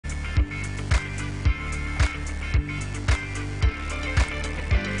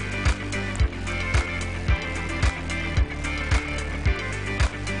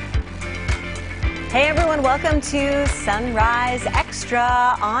Hey everyone, welcome to Sunrise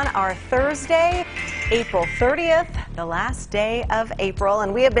Extra on our Thursday, April 30th, the last day of April.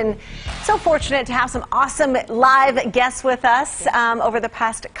 And we have been so fortunate to have some awesome live guests with us over the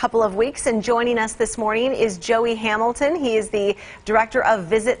past couple of weeks. And joining us this morning is Joey Hamilton. He is the director of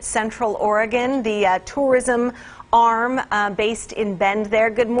Visit Central Oregon, the tourism arm based in Bend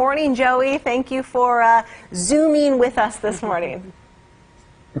there. Good morning, Joey. Thank you for Zooming with us this morning.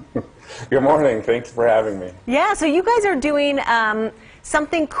 Good morning. Thank you for having me. Yeah, so you guys are doing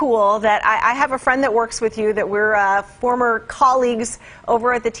something cool that I have a friend that works with you that we're former colleagues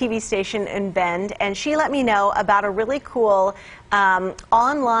over at the TV station in Bend, and she let me know about a really cool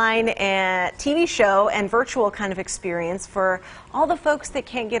online TV show and virtual kind of experience for all the folks that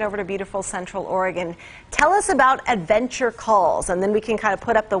can't get over to beautiful Central Oregon. Tell us about Adventure Calls, and then we can kind of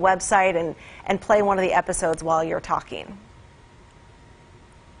put up the website and play one of the episodes while you're talking.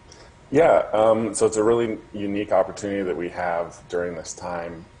 Yeah, so it's a really unique opportunity that we have during this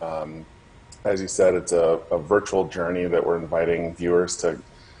time. As you said, it's a virtual journey that we're inviting viewers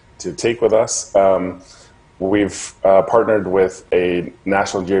to take with us. We've partnered with a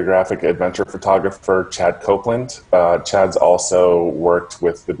National Geographic adventure photographer, Chad Copeland. Chad's also worked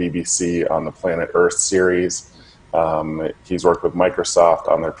with the BBC on the Planet Earth series. He's worked with Microsoft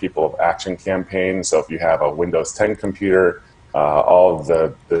on their People of Action campaign. So if you have a Windows 10 computer, all of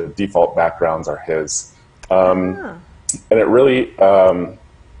the default backgrounds are his. And it really,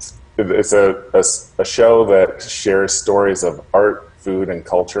 it's a show that shares stories of art, food, and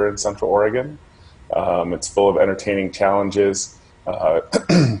culture in Central Oregon. It's full of entertaining challenges,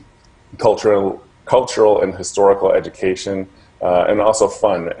 cultural and historical education, and also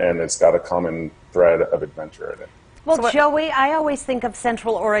fun, and it's got a common thread of adventure in it. Well, Joey, I always think of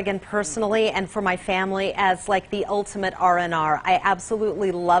Central Oregon personally and for my family as like the ultimate R&R. I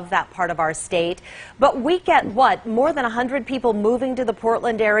absolutely love that part of our state. But we get, what, more than 100 people moving to the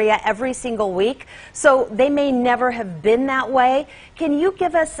Portland area every single week, so they may never have been that way. Can you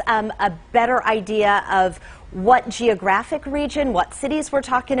give us a better idea of what geographic region, what cities we're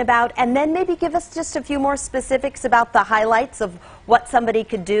talking about, and then maybe give us just a few more specifics about the highlights of what somebody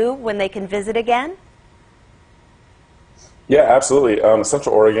could do when they can visit again? Yeah, absolutely.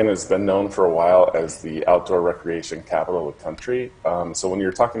 Central Oregon has been known for a while as the outdoor recreation capital of the country. So when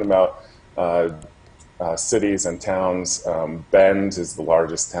you're talking about cities and towns, Bend is the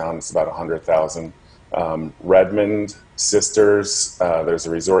largest town. It's about 100,000. Redmond, Sisters, there's a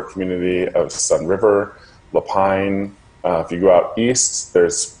resort community of Sun River, Lapine. If you go out east,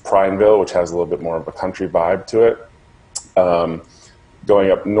 there's Prineville, which has a little bit more of a country vibe to it.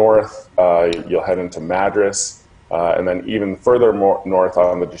 Going up north, you'll head into Madras. And then even further north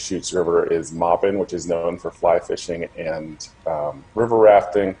on the Deschutes River is Maupin, which is known for fly fishing and river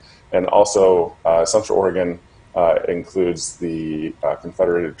rafting. And also Central Oregon includes the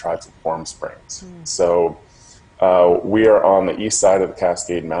Confederated Tribes of Warm Springs. So we are on the east side of the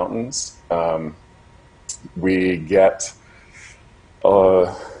Cascade Mountains. We get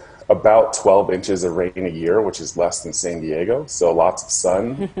about 12 inches of rain a year, which is less than San Diego. So lots of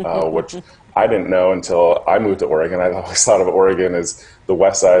sun, which I didn't know until I moved to Oregon. I always thought of Oregon as the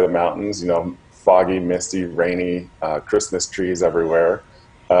west side of the mountains, you know, foggy, misty, rainy, Christmas trees everywhere.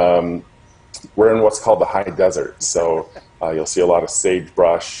 We're in what's called the high desert. So you'll see a lot of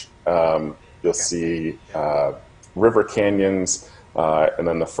sagebrush. You'll see river canyons. And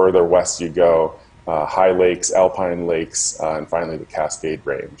then the further west you go, high lakes, alpine lakes, and finally the Cascade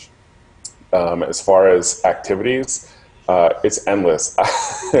Range. As far as activities, it's endless.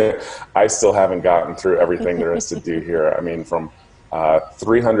 I still haven't gotten through everything there is to do here. I mean, from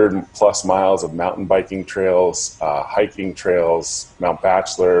 300 plus miles of mountain biking trails, hiking trails. Mount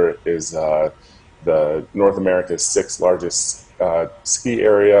Bachelor is the North America's 6th largest ski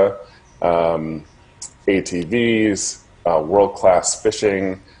area. ATVs, world-class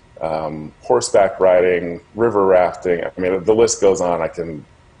fishing, horseback riding, river rafting. I mean, the list goes on.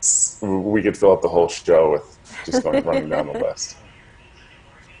 We could fill up the whole show with just running down the list.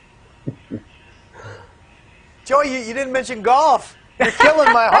 Joey, you didn't mention golf. You're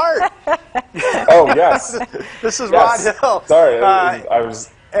killing my heart. Oh, yes. This is yes. Rod Hill. Sorry, I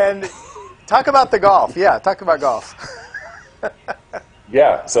was... And talk about the golf. Yeah, talk about golf.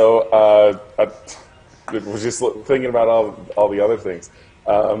 Yeah, so I was just thinking about all the other things.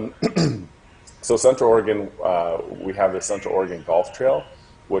 So Central Oregon, we have the Central Oregon Golf Trail,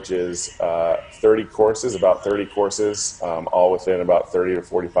 which is 30 courses, about 30 courses, all within about 30 to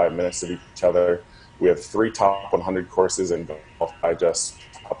 45 minutes of each other. We have 3 top 100 courses in Golf Digest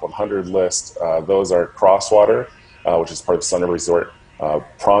top 100 list. Those are Crosswater, which is part of the Sun River Resort,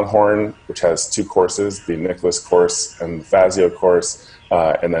 Pronghorn, which has 2 courses, the Nicholas course and the Fazio course,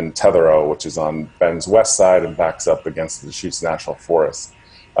 and then Tetherow, which is on Bend's west side and backs up against the Deschutes National Forest.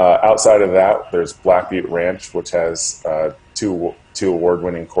 Outside of that, there's Black Butte Ranch, which has two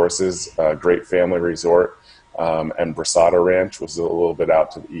award-winning courses, Great Family Resort, and Brasada Ranch, which is a little bit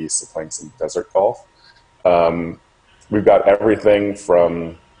out to the east, playing some desert golf. We've got everything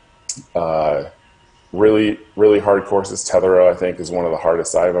from really, really hard courses. Tetherow, I think, is one of the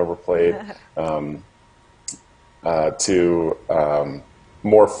hardest I've ever played, to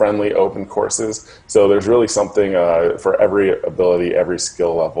more friendly open courses. So there's really something for every ability, every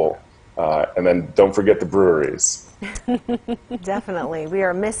skill level. And then don't forget the breweries. Definitely. We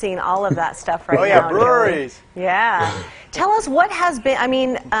are missing all of that stuff right now. Oh, yeah, breweries. Joey. Yeah. Tell us what has been, I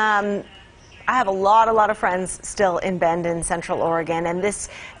mean, I have a lot of friends still in Bend in Central Oregon, and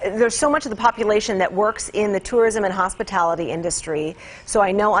there's so much of the population that works in the tourism and hospitality industry. So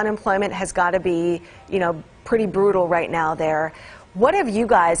I know unemployment has got to be, you know, pretty brutal right now there. What have you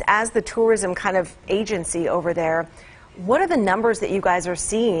guys, as the tourism kind of agency over there, what are the numbers that you guys are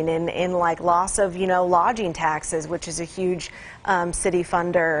seeing in like loss of, you know, lodging taxes, which is a huge city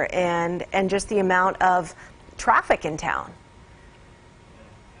funder, and just the amount of traffic in town?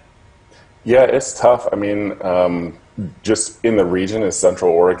 Yeah, it's tough. I mean, just in the region in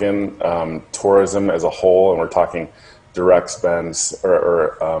Central Oregon, tourism as a whole, and we're talking direct spends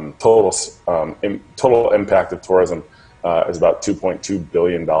or total impact of tourism is about $2.2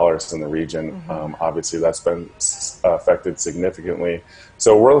 billion in the region. Obviously, that's been affected significantly.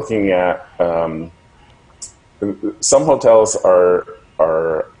 So we're looking at some hotels are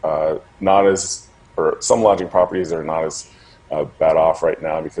not as, or some lodging properties are not as bad off right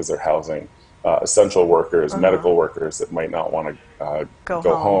now because they're housing essential workers, medical workers that might not want to go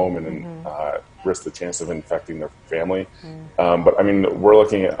home and risk the chance of infecting their family. But I mean, we're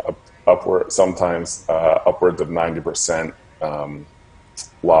looking at sometimes upwards of 90%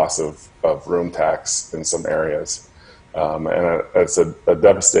 loss of room tax in some areas, and it's a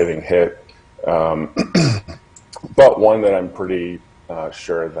devastating hit. But one that I'm pretty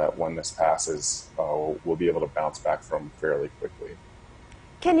sure that when this passes, we'll be able to bounce back from fairly quickly.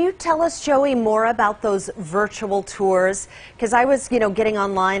 Can you tell us, Joey, more about those virtual tours? Because I was, you know, getting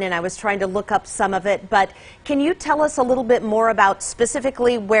online and I was trying to look up some of it, but can you tell us a little bit more about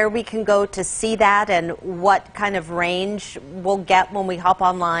specifically where we can go to see that and what kind of range we'll get when we hop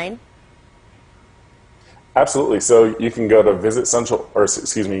online? Absolutely. So you can go to you can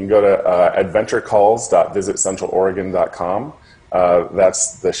go to adventurecalls.visitcentraloregon.com.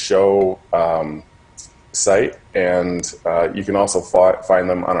 That's the show site, and you can also find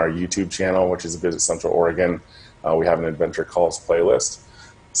them on our YouTube channel, which is Visit Central Oregon. We have an Adventure Calls playlist.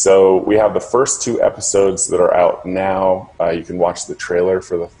 So we have the first 2 episodes that are out now. You can watch the trailer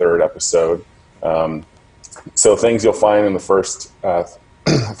for the 3rd episode. So things you'll find in the first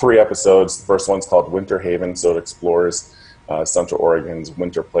 3 episodes. The first one's called Winter Haven, so it explores Central Oregon's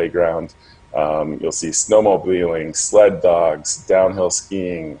winter playground. You'll see snowmobiling, sled dogs, downhill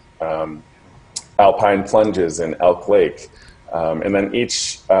skiing, alpine plunges in Elk Lake, and then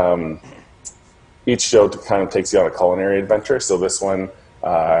each show kind of takes you on a culinary adventure. So this one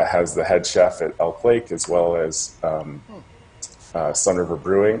has the head chef at Elk Lake, as well as Sun River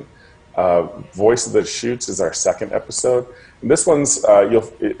Brewing. Voice of the Deschutes is our 2nd episode. And this one's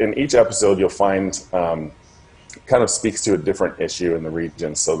in each episode you'll find kind of speaks to a different issue in the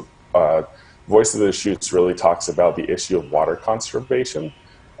region. So Voice of the Deschutes really talks about the issue of water conservation.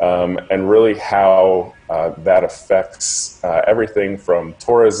 And really how that affects everything from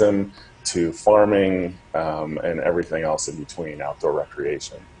tourism to farming and everything else in between, outdoor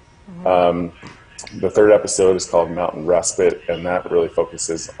recreation. The 3rd episode is called Mountain Respite, and that really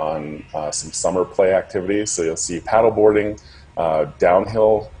focuses on some summer play activities. So you'll see paddleboarding,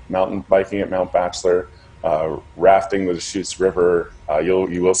 downhill mountain biking at Mount Bachelor, rafting the Deschutes River.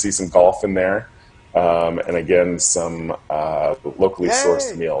 You will see some golf in there. And again, some locally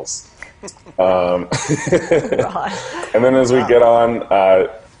sourced meals. And then as we get on,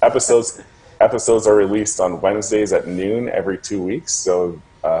 episodes are released on Wednesdays at noon every 2 weeks. So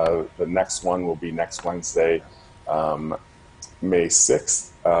the next one will be next Wednesday, May 6th.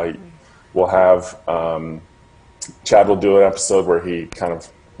 We'll have Chad will do an episode where he kind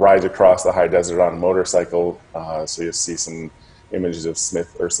of rides across the high desert on a motorcycle. So you'll see some images of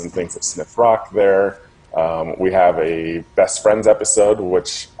Smith, or some things at Smith Rock there. We have a Best Friends episode,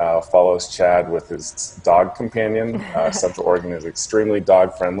 which follows Chad with his dog companion. Central Oregon is extremely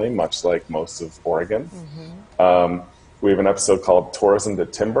dog friendly, much like most of Oregon. We have an episode called Tourism to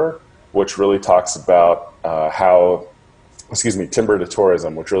Timber, which really talks about how Timber to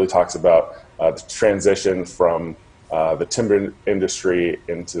Tourism, which really talks about the transition from the timber industry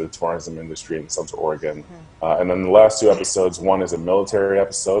into the tourism industry in Central Oregon. And then the last 2 episodes, one is a military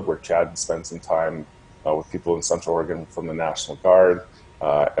episode where Chad spends some time with people in Central Oregon from the National Guard.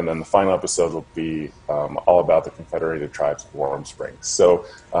 And then the final episode will be all about the Confederated Tribes of Warm Springs. So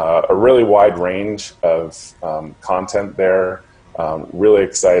a really wide range of content there, really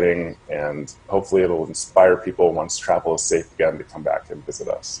exciting, and hopefully it'll inspire people once travel is safe again to come back and visit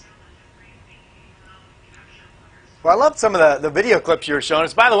us. Well, I loved some of the video clips you were showing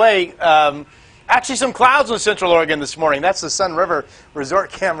us. By the way, actually some clouds in Central Oregon this morning. That's the Sun River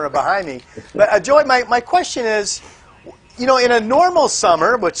Resort camera behind me. But Joy, my question is, you know, in a normal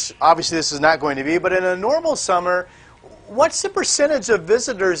summer, which obviously this is not going to be, but in a normal summer, what's the percentage of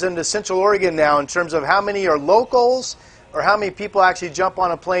visitors into Central Oregon now in terms of how many are locals or how many people actually jump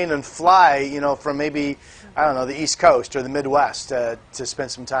on a plane and fly, you know, from maybe, I don't know, the East Coast or the Midwest to spend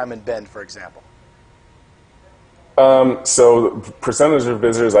some time in Bend, for example? So percentage of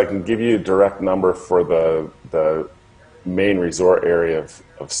visitors, I can give you a direct number for the main resort area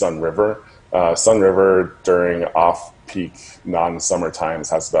of Sun River. Sun River during off-peak non-summer times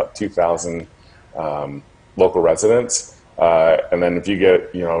has about 2,000 local residents. And then if you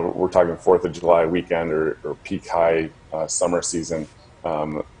get, you know, we're talking 4th of July weekend or peak high summer season,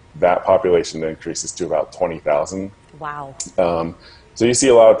 that population increases to about 20,000. Wow. So you see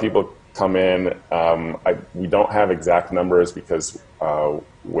a lot of people come in. We don't have exact numbers because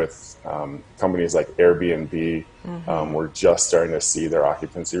with companies like Airbnb, we're just starting to see their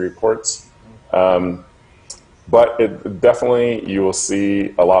occupancy reports. But it you will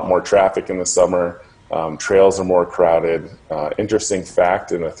see a lot more traffic in the summer. Trails are more crowded. Interesting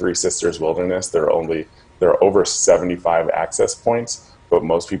fact, in the Three Sisters Wilderness, there are over 75 access points, but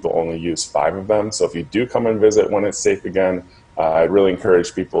most people only use 5 of them. So if you do come and visit when it's safe again, I'd really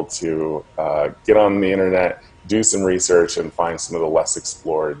encourage people to get on the internet, do some research, and find some of the less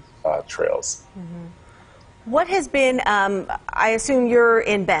explored trails. What has been, I assume you're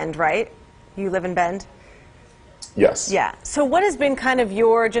in Bend, right? You live in Bend? Yes. Yeah. So what has been kind of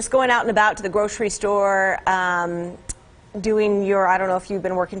your, just going out and about to the grocery store, doing your, I don't know if you've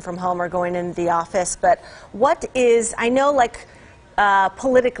been working from home or going into the office, but what is, I know like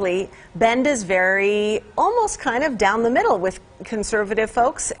politically, Bend is very, almost kind of down the middle with conservative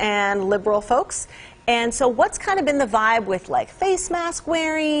folks and liberal folks. And so what's kind of been the vibe with like face mask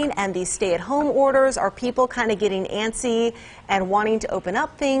wearing and these stay-at-home orders? Are people kind of getting antsy and wanting to open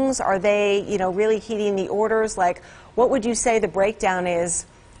up things? Are they, you know, really heeding the orders? Like, what would you say the breakdown is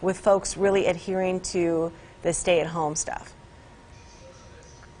with folks really adhering to the stay-at-home stuff?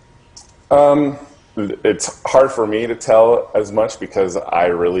 It's hard for me to tell as much because I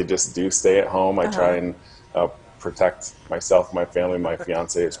really just do stay at home. I try and protect myself, my family. My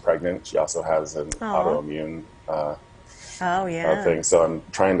fiance is pregnant. She also has an autoimmune thing. So I'm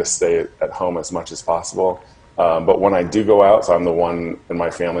trying to stay at home as much as possible. But when I do go out, so I'm the one in my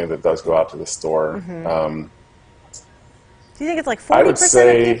family that does go out to the store. Do you think it's like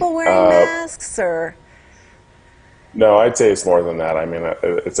 40% of people wearing masks, or? No, I'd say it's more than that. I mean,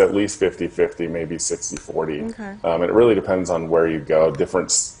 it's at least 50-50, maybe 60-40. Okay. It really depends on where you go.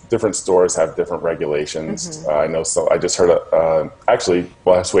 Different stores have different regulations. I know. So I just heard, actually,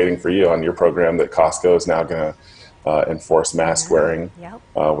 while I was waiting for you on your program, that Costco is now going to enforce mask wearing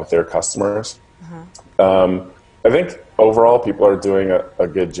with their customers. I think overall people are doing a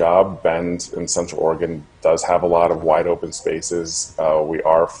good job. Bend in Central Oregon does have a lot of wide open spaces. We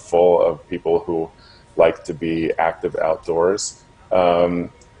are full of people who like to be active outdoors.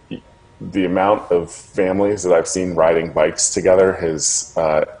 The amount of families that I've seen riding bikes together has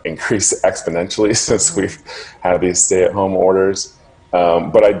increased exponentially since we've had these stay-at-home orders.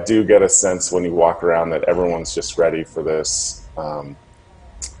 But I do get a sense when you walk around that everyone's just ready for this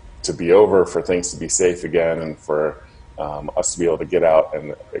to be over, for things to be safe again, and for us to be able to get out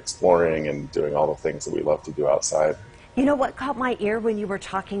and exploring and doing all the things that we love to do outside. You know what caught my ear when you were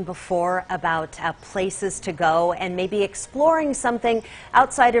talking before about places to go and maybe exploring something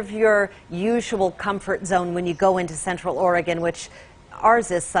outside of your usual comfort zone when you go into Central Oregon, which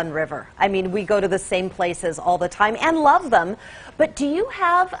ours is Sun River. I mean, we go to the same places all the time and love them. But do you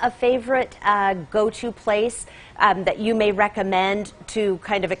have a favorite go-to place that you may recommend to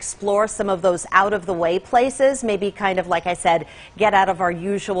kind of explore some of those out-of-the-way places? Maybe kind of, like I said, get out of our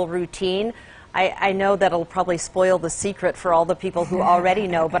usual routine. I know that'll probably spoil the secret for all the people who already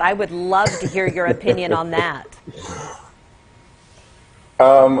know, but I would love to hear your opinion on that.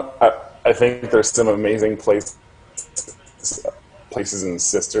 I think there's some amazing places places in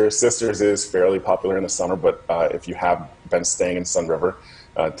Sisters. Sisters is fairly popular in the summer, but if you have been staying in Sun River,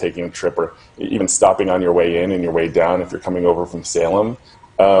 taking a trip or even stopping on your way in and your way down if you're coming over from Salem,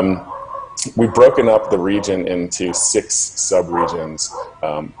 we've broken up the region into 6 sub-regions.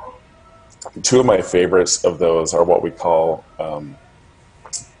 2 of my favorites of those are what we call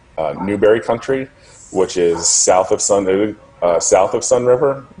Newberry Country, which is south of Sun River.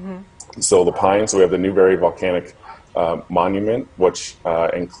 So the Pines, so we have the Newberry Volcanic Monument, which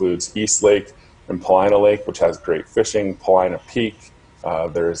includes East Lake and Paulina Lake, which has great fishing, Paulina Peak.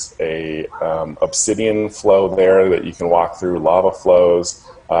 There's a obsidian flow there that you can walk through, lava flows,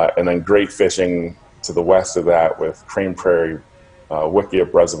 and then great fishing to the west of that with Crane Prairie,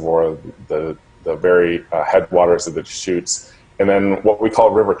 Wickiup Reservoir, the very headwaters of the Deschutes, and then what we call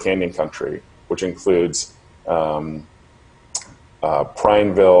River Canyon Country, which includes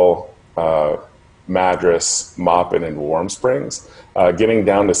Prineville, Madras, Maupin, and Warm Springs. Getting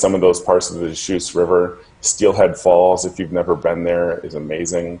down to some of those parts of the Deschutes River, Steelhead Falls, if you've never been there, is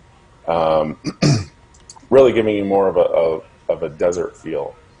amazing. Really giving you more of a desert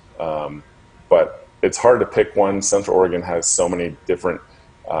feel. But it's hard to pick one. Central Oregon has so many different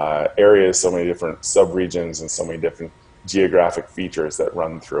areas, so many different subregions, and so many different geographic features that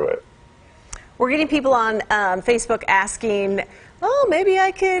run through it. We're getting people on Facebook asking, oh, maybe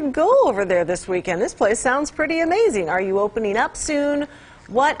I could go over there this weekend. This place sounds pretty amazing. Are you opening up soon?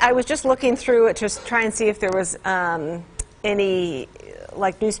 I was just looking through it to try and see if there was any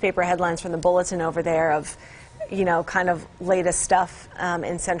like newspaper headlines from the Bulletin over there of, you know, kind of latest stuff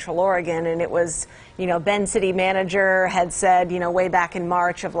in Central Oregon. And it was, you know, Bend city manager had said, you know, way back in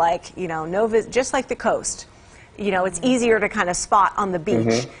March of like, you know, just like the coast. You know, it's easier to kind of spot on the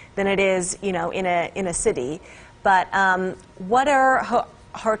beach than it is, you know, in a city. But what are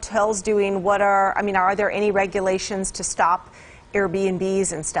hotels doing? I mean, are there any regulations to stop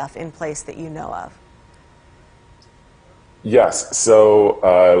Airbnbs and stuff in place that you know of? Yes. So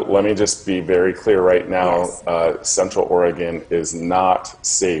let me just be very clear right now. Yes. Central Oregon is not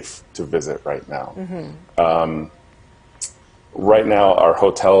safe to visit right now. Right now, our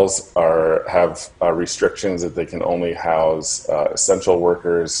hotels have restrictions that they can only house essential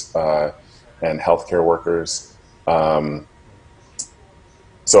workers and healthcare workers.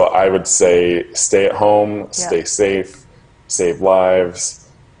 So I would say stay at home, stay safe, save lives.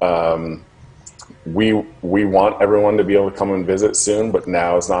 We want everyone to be able to come and visit soon, but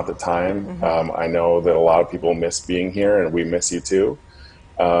now is not the time. I know that a lot of people miss being here, and we miss you too.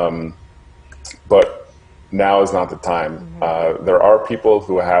 But now is not the time. There are people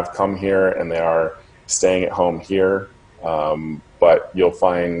who have come here and they are staying at home here, but you'll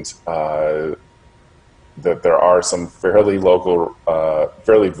find that there are some fairly vocal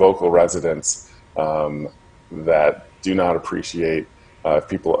residents that do not appreciate if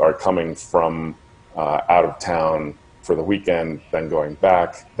people are coming from out of town for the weekend, then going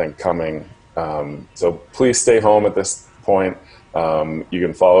back, then coming. So please stay home at this point. You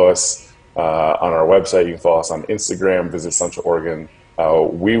can follow us on our website. You can follow us on Instagram, visit Central Oregon.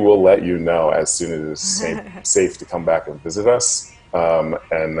 We will let you know as soon as it is safe to come back and visit us.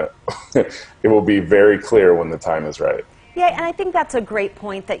 And it will be very clear when the time is right. Yeah, and I think that's a great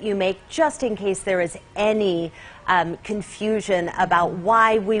point that you make, just in case there is any confusion about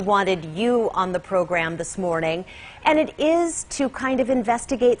why we wanted you on the program this morning. And it is to kind of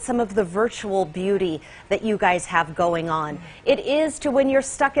investigate some of the virtual beauty that you guys have going on. It is to, when you're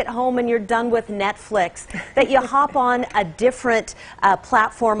stuck at home and you're done with Netflix, that you hop on a different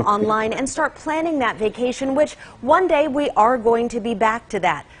platform online and start planning that vacation, which one day we are going to be back to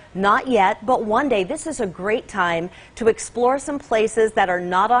that. Not yet, but one day. This is a great time to explore some places that are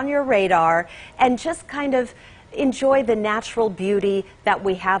not on your radar and just kind of enjoy the natural beauty that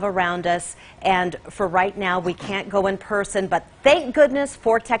we have around us. And for right now, we can't go in person, but thank goodness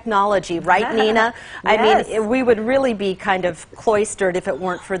for technology, right, Nina? Yes. I mean, we would really be kind of cloistered if it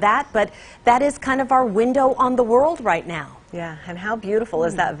weren't for that, but that is kind of our window on the world right now. Yeah, and how beautiful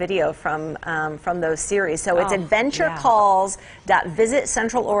is that video from those series? So it's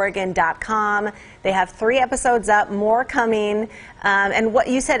adventurecalls.visitcentraloregon.com. They have 3 episodes up, more coming. And what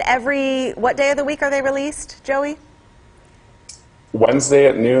you said, what day of the week are they released, Joey? Wednesday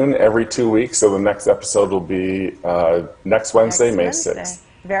at noon every 2 weeks. So the next episode will be next Wednesday, May 6th.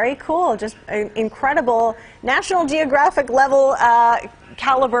 Very cool. Just incredible National Geographic level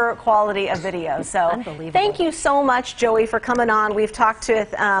caliber quality of video. So Unbelievable. thank you so much, Joey, for coming on. We've talked to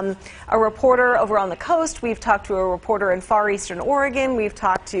a reporter over on the coast. We've talked to a reporter in far eastern Oregon. We've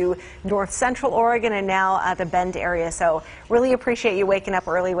talked to north central Oregon and now the Bend area. So really appreciate you waking up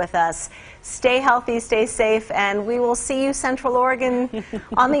early with us. Stay healthy, stay safe, and we will see you, Central Oregon,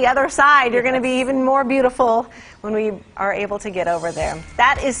 on the other side. You're going to be even more beautiful when we are able to get over there.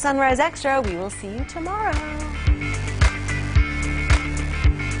 That is Sunrise Extra. We will see you tomorrow.